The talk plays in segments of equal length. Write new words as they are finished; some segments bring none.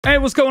Hey,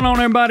 what's going on,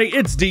 everybody?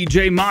 It's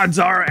DJ. Mods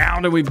are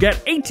out, and we've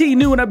got 18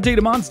 new and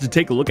updated mods to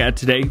take a look at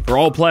today. For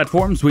all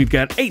platforms, we've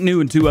got 8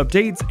 new and 2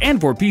 updates, and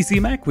for PC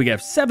and Mac, we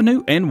have 7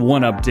 new and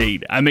 1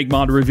 update. I make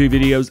mod review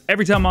videos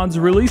every time mods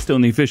are released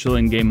on the official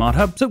in-game mod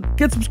hub, so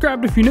get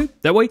subscribed if you're new.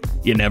 That way,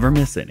 you never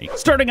miss any.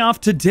 Starting off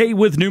today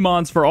with new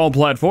mods for all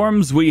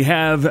platforms, we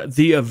have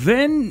the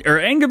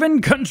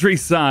Angevin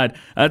Countryside.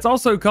 It's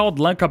also called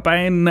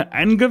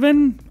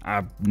Angevin. I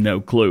have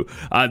no clue.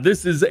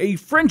 This is a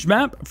French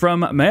map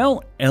from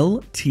Mail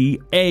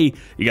LTA.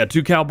 You got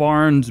 2 cow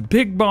barns,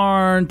 big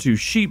barn, 2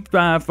 sheep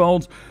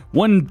folds,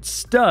 1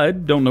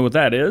 stud, don't know what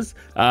that is,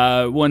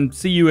 1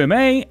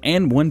 CUMA,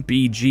 and 1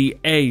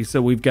 BGA.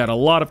 So we've got a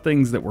lot of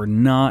things that were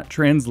not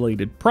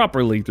translated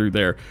properly through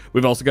there.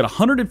 We've also got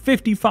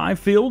 155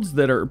 fields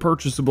that are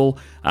purchasable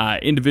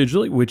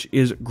individually, which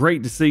is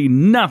great to see.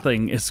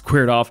 Nothing is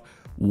squared off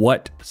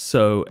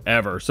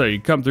whatsoever. So you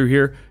come through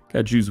here,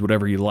 gotta choose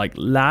whatever you like.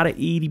 A lot of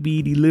itty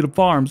bitty little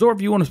farms, or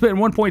if you want to spend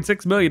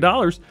 $1.6 million,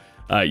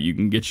 you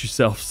can get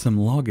yourself some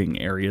logging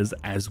areas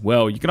as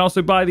well. You can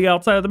also buy the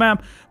outside of the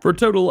map for a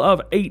total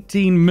of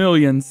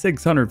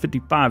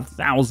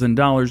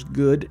 $18,655,000.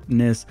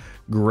 Goodness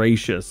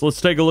gracious. Let's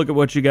take a look at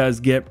what you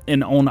guys get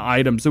in on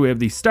items. So we have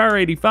the Star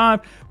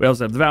 85. We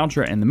also have the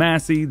Voucher and the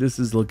Massey. This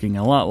is looking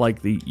a lot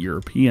like the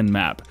European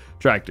map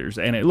tractors,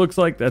 and it looks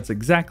like that's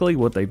exactly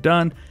what they've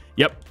done.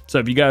 Yep, so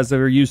if you guys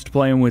are used to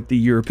playing with the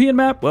European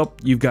map, well,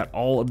 you've got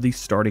all of the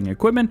starting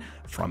equipment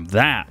from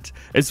that.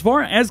 As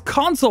far as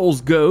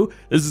consoles go,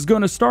 this is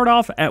going to start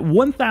off at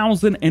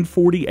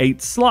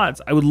 1,048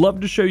 slots. I would love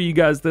to show you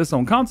guys this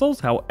on consoles.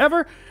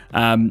 However,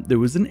 there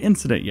was an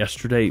incident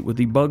yesterday with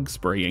the bug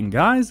spraying,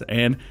 guys,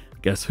 and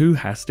guess who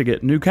has to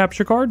get new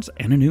capture cards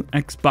and a new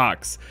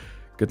Xbox?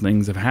 Good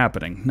things are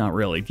happening. Not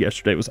really.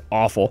 Yesterday was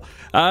awful.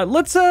 I'm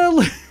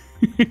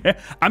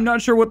not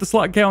sure what the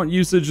slot count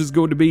usage is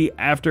going to be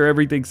after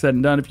everything's said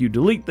and done if you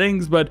delete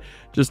things, but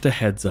just a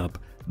heads up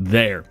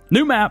there.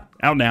 New map,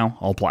 out now,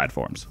 all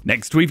platforms.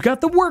 Next, we've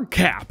got the work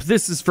cap.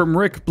 This is from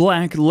Rick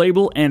Black,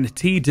 Label, and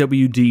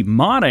TWD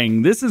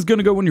Modding. This is going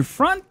to go on your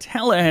front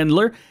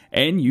telehandler,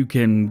 and you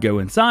can go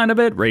inside of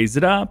it, raise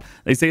it up.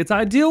 They say it's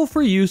ideal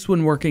for use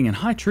when working in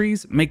high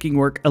trees, making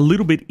work a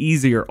little bit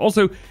easier.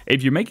 Also,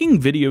 if you're making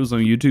videos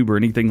on YouTube or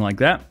anything like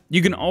that,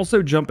 you can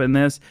also jump in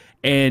this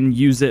and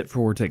use it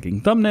for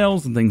taking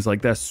thumbnails and things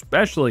like that,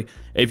 especially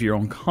if you're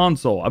on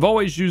console. I've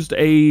always used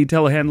a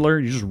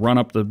telehandler. You just run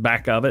up the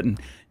back of it, and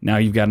now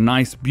you've got a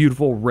nice,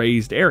 beautiful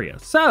raised area.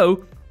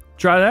 So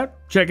try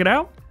that, check it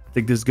out. I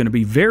think this is going to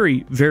be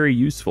very, very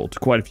useful to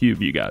quite a few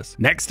of you guys.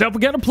 Next up, we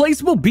got a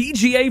placeable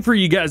BGA for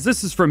you guys.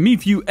 This is from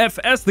Mifew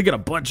FS. They got a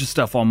bunch of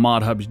stuff on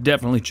Mod Hub.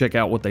 Definitely check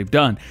out what they've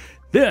done.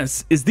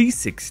 This is the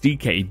 60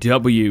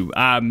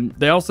 kW.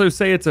 They also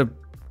say it's a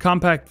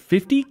compact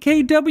 50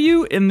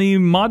 kW in the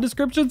mod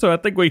description, so I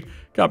think we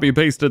copy and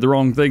pasted the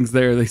wrong things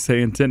there. They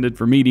say intended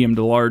for medium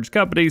to large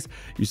companies,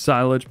 use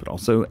silage, but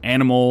also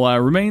animal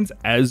remains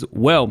as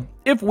well.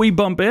 If we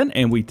bump in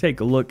and we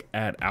take a look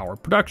at our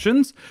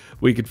productions,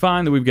 we could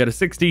find that we've got a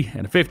 60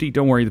 and a 50.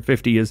 Don't worry, the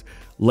 50 is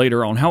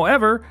later on.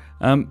 However,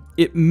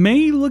 it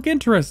may look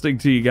interesting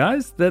to you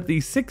guys that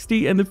the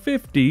 60 and the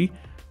 50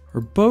 are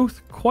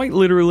both quite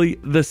literally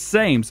the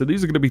same. So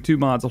these are going to be 2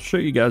 mods. I'll show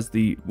you guys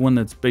the one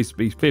that's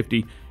basically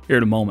 50 here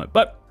in a moment.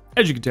 But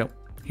as you can tell,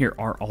 here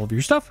are all of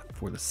your stuff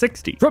for the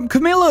 60. From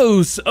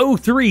Camilos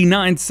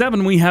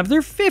 0397, we have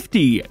their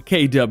 50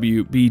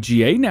 kW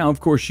BGA. Now,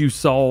 of course, you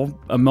saw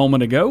a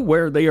moment ago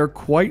where they are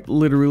quite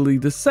literally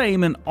the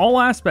same in all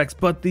aspects,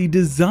 but the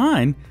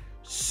design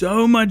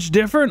so much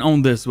different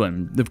on this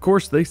one. Of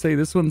course, they say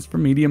this one's for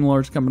medium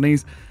large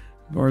companies,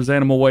 or as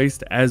animal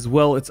waste as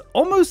well. It's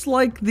almost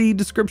like the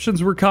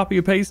descriptions were copy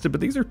and pasted,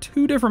 but these are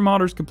 2 different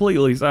modders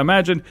completely. So I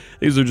imagine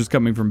these are just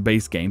coming from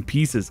base game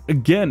pieces.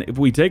 Again, if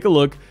we take a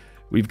look,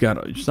 we've got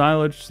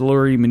silage,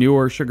 slurry,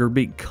 manure, sugar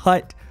beet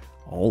cut,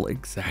 all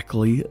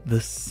exactly the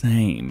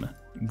same.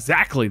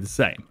 Exactly the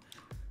same.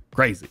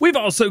 Crazy. We've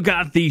also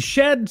got the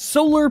shed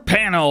solar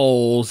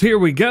panels. Here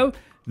we go.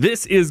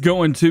 This is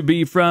going to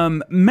be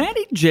from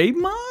Matty J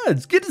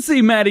Mods. Good to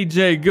see Matty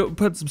J go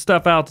put some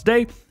stuff out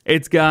today.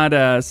 It's got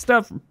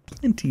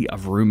plenty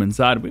of room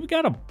inside. We've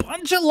got a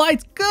bunch of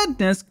lights.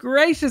 Goodness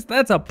gracious,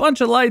 that's a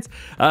bunch of lights.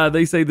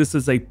 They say this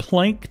is a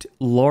planked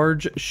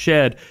large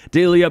shed.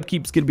 Daily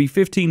upkeep's going to be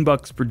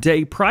 $15 per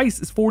day. Price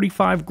is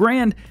 $45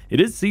 grand.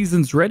 It is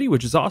seasons ready,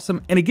 which is awesome,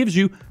 and it gives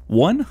you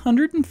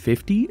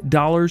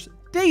 $150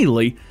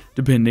 daily,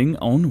 depending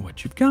on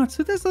what you've got.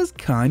 So this is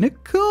kind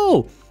of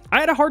cool. I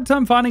had a hard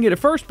time finding it at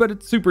first, but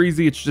it's super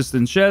easy. It's just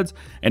in sheds,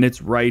 and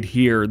it's right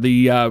here.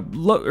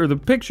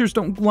 The pictures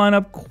don't line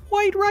up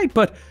quite right,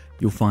 but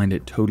you'll find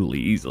it totally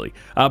easily.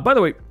 By the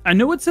way, I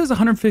know it says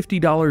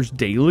 $150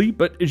 daily,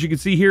 but as you can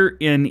see here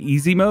in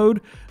easy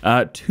mode,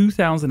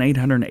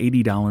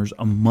 $2,880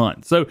 a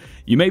month. So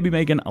you may be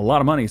making a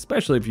lot of money,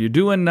 especially if you're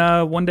doing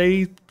 1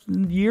 day,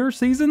 year,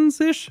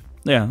 seasons-ish.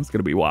 Yeah, it's going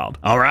to be wild.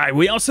 All right,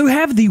 we also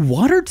have the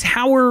water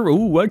tower.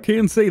 Ooh, I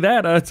can't say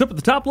that. It's up at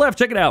the top left.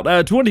 Check it out.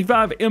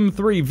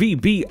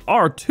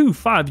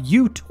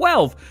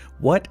 25M3VBR25U12.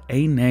 What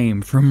a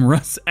name from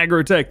Russ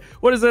Agrotech.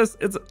 What is this?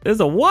 It's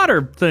a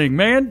water thing,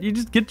 man. You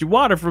just get your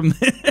water from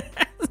this.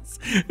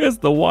 It's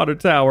the water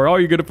tower. All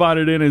you're going to find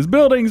it in is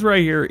buildings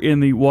right here in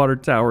the water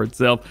tower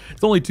itself.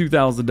 It's only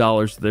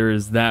 $2,000. There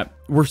is that.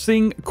 We're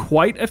seeing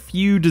quite a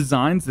few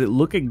designs that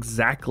look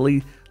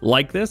exactly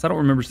like this. I don't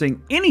remember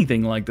seeing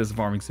anything like this in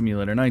Farming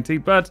Simulator 19,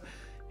 but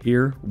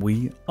here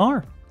we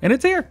are. And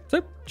it's here,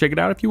 so check it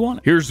out if you want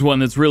it. Here's one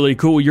that's really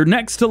cool. Your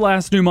next to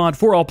last new mod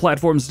for all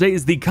platforms today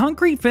is the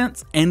concrete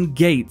fence and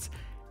gates.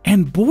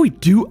 And boy,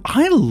 do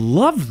I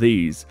love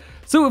these.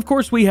 So of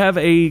course we have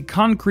a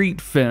concrete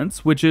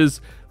fence, which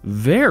is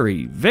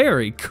very,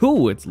 very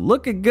cool. It's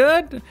looking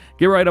good.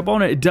 Get right up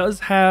on it. It does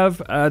have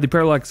the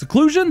parallax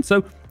occlusion,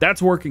 so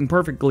that's working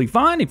perfectly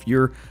fine if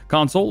your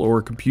console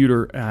or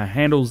computer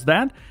handles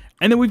that.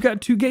 And then we've got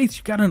two gates.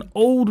 You've got an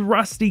old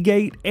rusty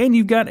gate and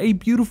you've got a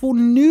beautiful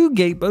new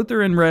gate. Both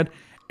are in red.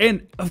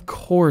 And of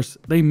course,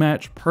 they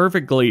match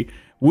perfectly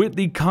with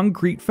the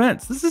concrete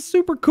fence. This is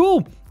super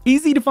cool.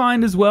 Easy to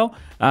find as well.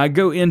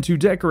 Go into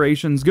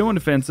decorations, go into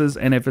fences,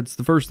 and if it's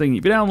the first thing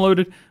you've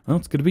downloaded, well,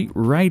 it's going to be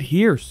right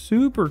here.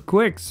 Super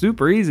quick,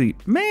 super easy.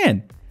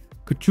 Man,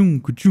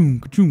 ka-choom,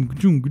 ka-choom, ka-choom,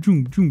 ka-choom,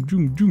 ka-choom, ka-choom,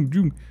 ka-choom,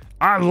 ka-choom.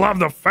 I love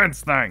the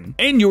fence thing.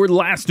 And your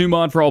last new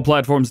mod for all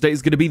platforms today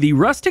is going to be the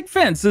Rustic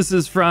Fence. This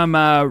is from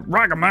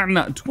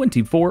Ragaman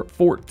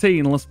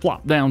 2414. Let's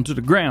plop down to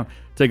the ground.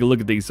 Take a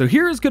look at these. So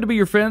here is going to be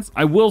your fence.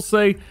 I will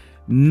say,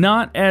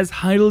 not as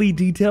highly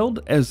detailed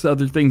as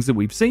other things that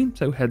we've seen,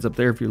 so heads up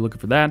there if you're looking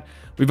for that.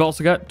 We've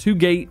also got two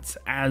gates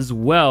as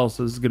well,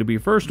 so this is going to be your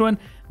first one,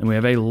 and we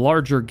have a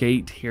larger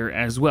gate here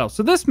as well.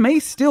 So this may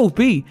still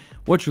be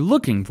what you're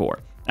looking for.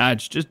 It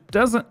just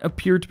doesn't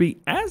appear to be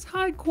as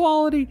high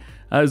quality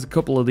as a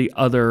couple of the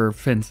other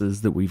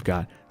fences that we've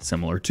got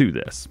similar to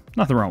this.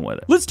 Nothing wrong with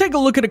it. Let's take a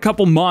look at a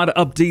couple mod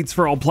updates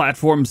for all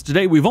platforms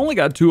today. We've only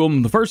got two of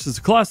them. The first is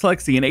CLAAS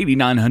Lexion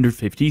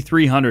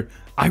 8900-5300.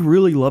 I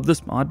really love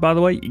this mod, by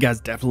the way. You guys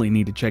definitely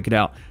need to check it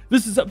out.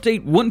 This is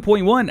update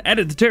 1.1.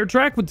 Added the tear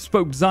track with the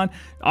spoke design,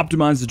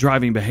 optimized the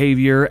driving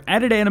behavior,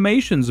 added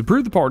animations,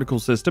 improved the particle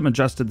system,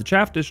 adjusted the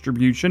shaft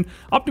distribution,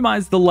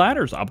 optimized the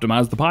ladders,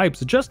 optimized the pipes,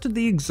 adjusted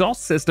the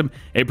exhaust system,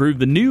 improved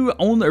the new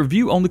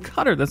view on the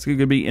cutter that's going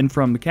to be in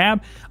from the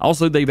cab.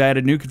 Also, they've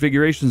added new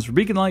configurations for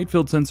beacon light,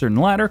 field sensor, and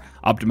ladder,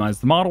 optimized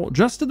the model,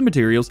 adjusted the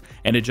materials,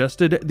 and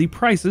adjusted the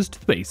prices to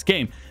the base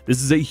game.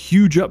 This is a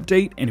huge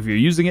update, and if you're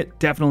using it,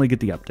 definitely get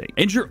the update.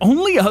 And your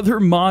only other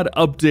mod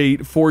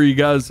update for you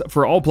guys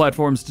for all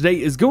platforms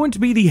today is going to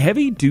be the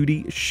heavy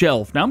duty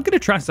shelf. Now I'm going to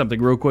try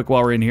something real quick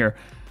while we're in here.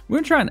 We're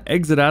going to try and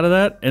exit out of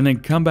that and then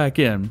come back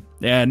in,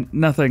 and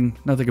nothing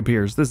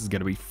appears. This is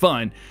going to be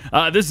fun.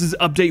 This is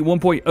update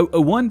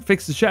 1.001.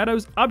 Fix the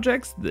shadows.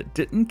 Objects that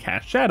didn't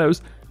cast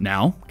shadows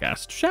now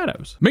cast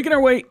shadows. Making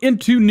our way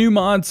into new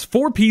mods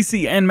for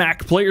PC and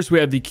Mac players, we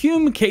have the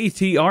Kumm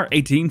KTR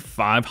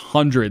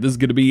 18500. This is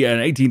going to be an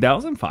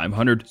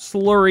 18,500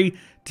 slurry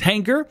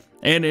tanker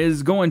and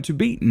is going to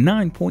be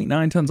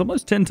 9.9 tons,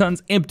 almost 10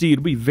 tons empty.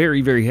 It'll be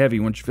very, very heavy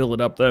once you fill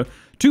it up though.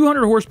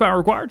 200 horsepower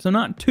required, so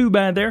not too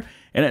bad there.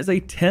 And it's a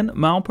 10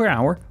 mile per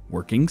hour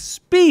working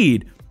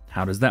speed.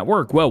 How does that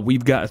work? Well,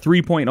 we've got a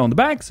 3-point on the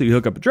back, so you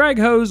hook up a drag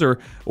hose or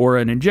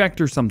an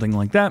injector, something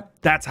like that.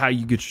 That's how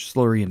you get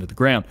your slurry into the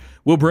ground.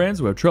 Wheel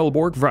brands, we have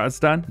Trelleborg,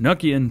 Vredstein,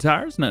 Nokian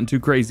tires, nothing too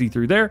crazy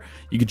through there.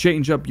 You can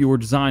change up your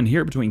design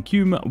here between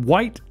Kumm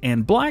white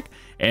and black,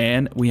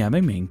 and we have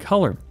a main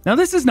color. Now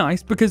this is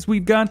nice because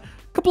we've got a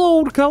couple of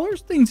old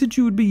colors, things that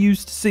you would be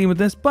used to seeing with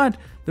this, but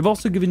they've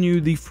also given you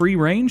the free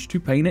range to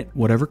paint it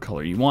whatever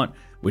color you want,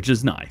 which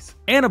is nice.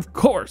 And of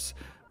course,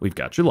 we've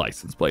got your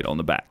license plate on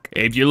the back.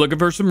 If you're looking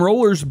for some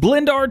rollers,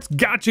 Blend Art's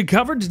got you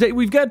covered. Today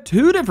we've got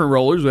two different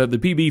rollers. We have the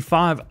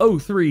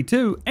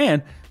PB5032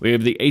 and we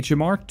have the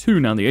HMR2.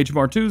 Now the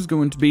HMR2 is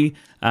going to be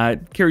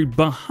carried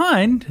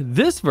behind.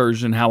 This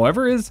version,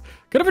 however, is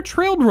kind of a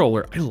trailed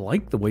roller. I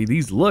like the way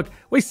these look.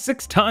 Weighs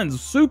 6 tons,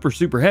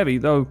 super heavy,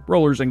 though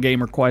rollers in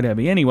game are quite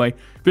heavy anyway.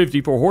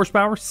 54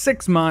 horsepower,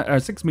 6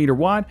 meter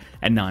wide,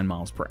 and 9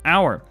 miles per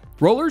hour.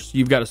 Rollers,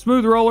 you've got a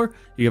smooth roller,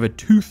 you have a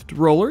toothed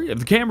roller, you have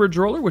the Cambridge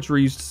roller, which we're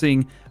used to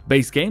seeing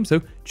base game,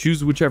 so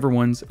choose whichever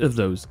ones of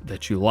those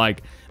that you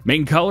like.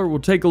 Main color, we'll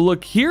take a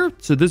look here.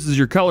 So this is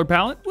your color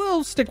palette.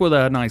 We'll stick with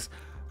a nice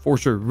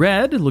Forcer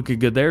red, looking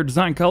good there.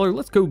 Design color,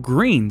 let's go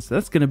green. So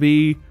that's going to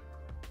be,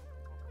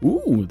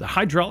 ooh, the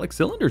hydraulic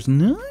cylinders,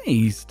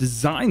 nice.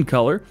 Design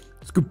color,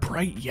 let's go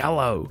bright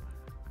yellow.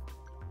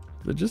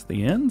 Is it just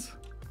the ends?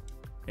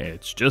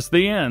 It's just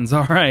the ends.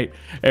 All right.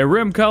 A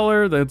rim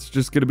color, that's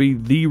just going to be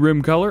the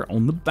rim color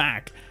on the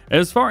back.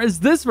 As far as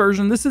this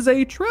version, this is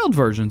a trailed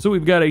version. So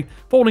we've got a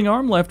folding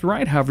arm, left,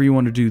 right, however you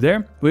want to do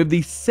there. We have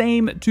the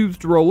same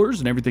toothed rollers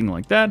and everything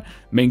like that.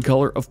 Main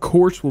color, of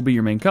course, will be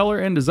your main color,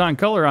 and design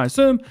color, I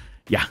assume,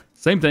 yeah,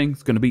 same thing.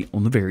 It's going to be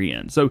on the very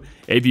end. So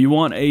if you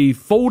want a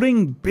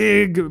folding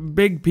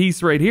big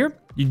piece right here,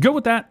 you go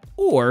with that.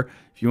 Or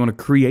if you want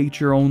to create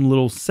your own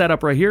little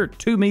setup right here,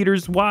 2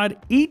 meters wide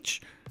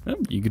each,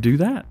 you could do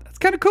that. That's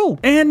kind of cool.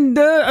 And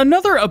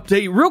another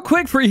update real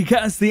quick for you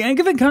guys. The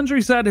Angevin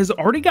Countryside has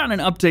already gotten an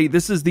update.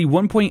 This is the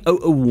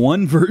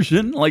 1.001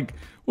 version. Like,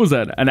 what was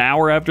that? An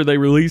hour after they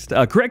released?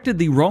 Corrected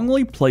the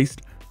wrongly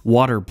placed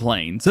water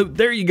plane. So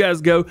there you guys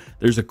go.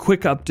 There's a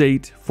quick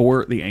update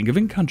for the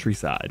Angevin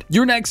Countryside.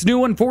 Your next new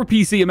one for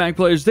PC and Mac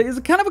players today is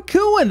a kind of a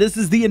cool one. This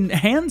is the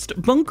enhanced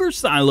bunker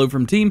silo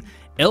from Team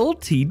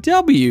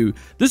LTW.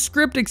 This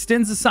script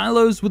extends the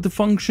silos with the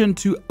function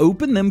to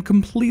open them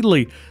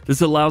completely.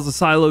 This allows a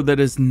silo that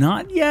is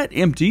not yet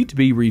empty to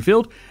be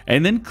refilled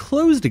and then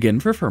closed again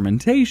for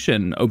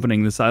fermentation.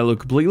 Opening the silo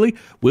completely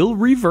will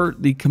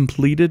revert the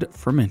completed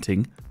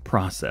fermenting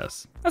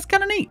process. That's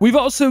kind of neat. We've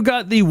also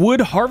got the wood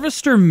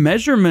harvester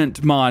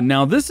measurement mod.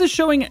 Now this is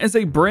showing as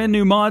a brand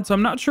new mod, so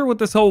I'm not sure what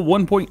this whole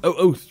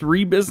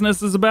 1.003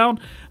 business is about.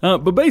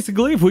 But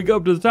basically, if we go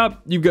up to the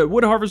top, you've got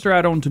wood harvester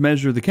add-on to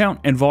measure the count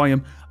and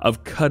volume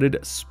of cutted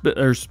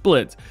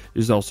splits.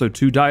 There's also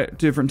two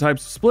different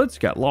types of splits.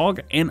 You got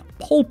log and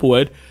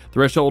pulpwood.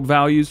 Threshold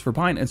values for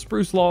pine and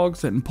spruce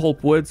logs and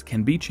pulpwoods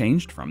can be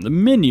changed from the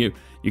menu.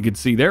 You can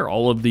see there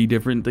all of the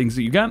different things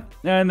that you got,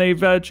 and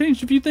they've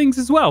changed a few things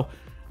as well.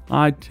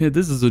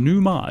 This is a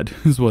new mod,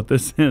 is what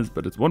this is,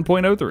 but it's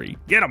 1.03.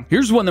 Get them.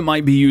 Here's one that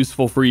might be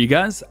useful for you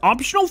guys.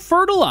 Optional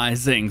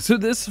fertilizing. So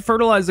this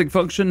fertilizing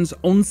functions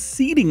on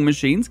seeding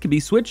machines can be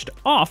switched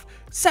off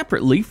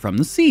separately from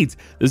the seeds.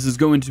 This is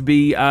going to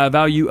be a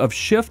value of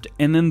shift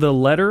and then the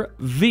letter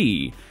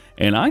V.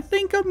 And I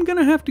think I'm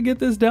gonna have to get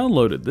this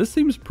downloaded. This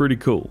seems pretty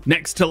cool.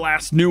 Next to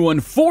last new one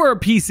for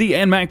PC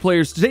and Mac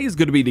players today is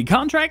gonna be the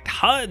contract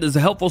HUD. This is a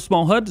helpful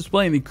small HUD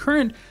displaying the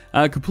current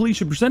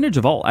completion percentage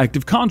of all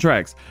active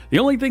contracts. The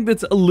only thing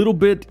that's a little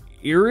bit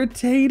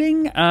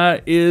irritating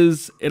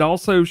is it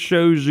also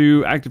shows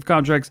you active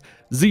contracts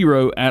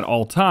 0 at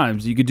all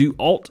times. You could do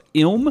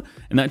Alt-Ilm,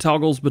 and that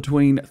toggles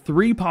between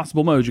 3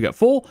 possible modes. You got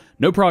full,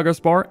 no progress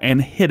bar,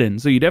 and hidden.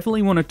 So you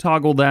definitely want to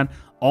toggle that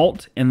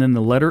Alt and then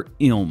the letter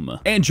Ilm.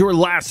 And your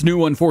last new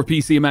one for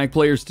PC and Mac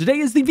players today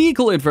is the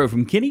vehicle info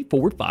from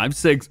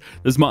Kenny456.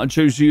 This mod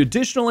shows you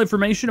additional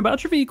information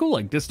about your vehicle,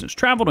 like distance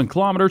traveled in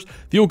kilometers,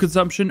 fuel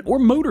consumption, or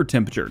motor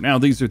temperature. Now,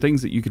 these are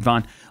things that you can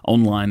find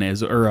online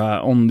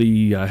on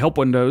the help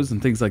windows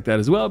and things like that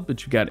as well,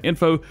 but you've got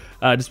info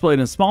displayed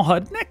in a small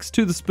HUD next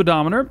to the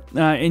speedometer,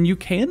 and you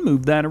can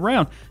move that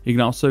around. You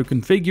can also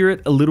configure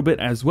it a little bit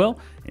as well,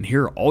 and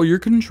here are all your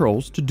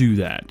controls to do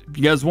that. If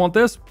you guys want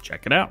this,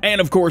 check it out. And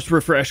of course,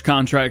 refresh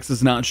contracts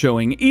is not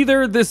showing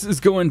either. This is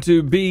going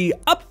to be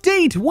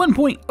update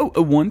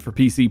 1.001 for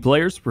PC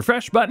players.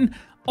 Refresh button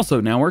also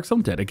now works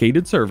on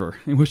dedicated server.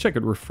 I wish I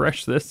could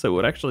refresh this so it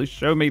would actually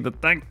show me the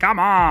thing. Come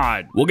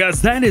on. Well,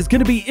 guys, that is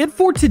going to be it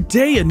for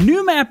today. A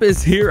new map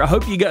is here. I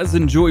hope you guys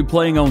enjoy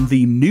playing on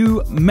the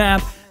new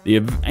map, the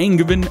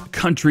Angevin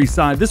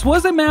Countryside. This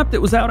was a map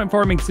that was out in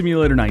Farming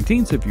Simulator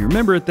 19, so if you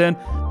remember it then,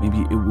 maybe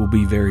it will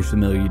be very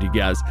familiar to you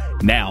guys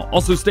now.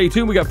 Also, stay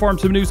tuned. We got Farm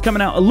Sim news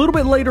coming out a little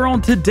bit later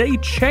on today.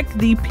 Check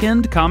the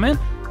pinned comment.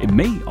 It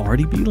may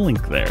already be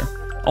linked there.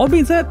 All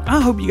being said, I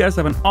hope you guys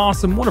have an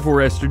awesome, wonderful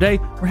rest of your day.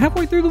 We're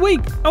halfway through the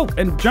week. Oh,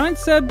 and Giant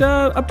said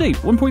update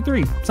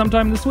 1.3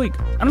 sometime this week.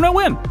 I don't know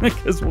when,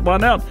 because we'll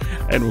find out,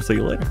 and we'll see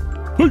you later.